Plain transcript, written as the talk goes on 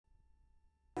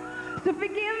So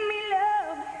forgive me,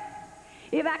 love,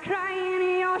 if I cry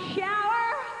in your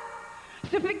shower.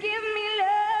 So forgive me,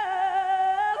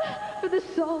 love, for the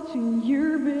salt in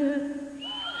your bed.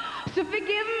 So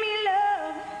forgive me,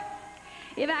 love,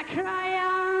 if I cry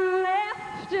on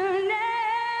left and down.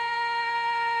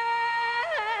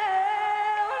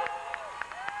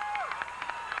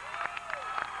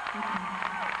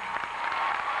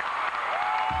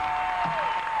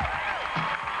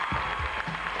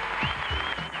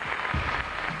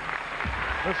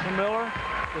 Mr. Miller,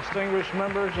 distinguished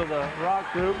members of the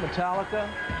rock group Metallica,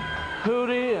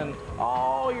 Hootie, and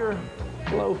all your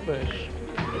blowfish.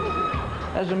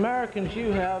 As Americans,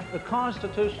 you have the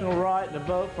constitutional right to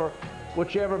vote for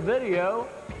whichever video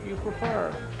you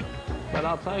prefer. But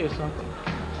I'll tell you something.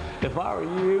 If I were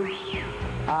you,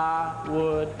 I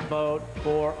would vote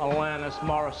for Alanis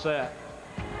Morissette.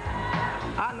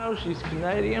 I know she's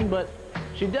Canadian, but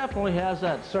she definitely has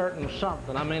that certain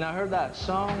something. I mean, I heard that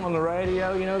song on the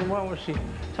radio, you know, the one where she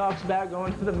talks about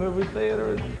going to the movie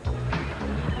theater.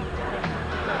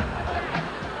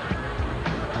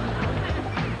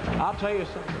 I'll tell you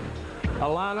something.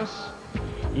 Alanis,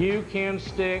 you can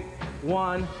stick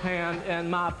one hand in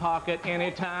my pocket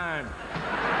anytime.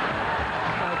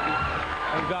 Thank you.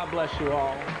 And God bless you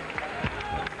all.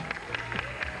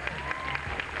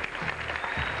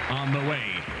 On the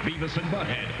way, Beavis and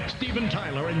Butthead, Steven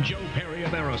Tyler and Joe Perry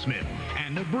of Aerosmith,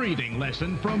 and a breathing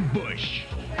lesson from Bush.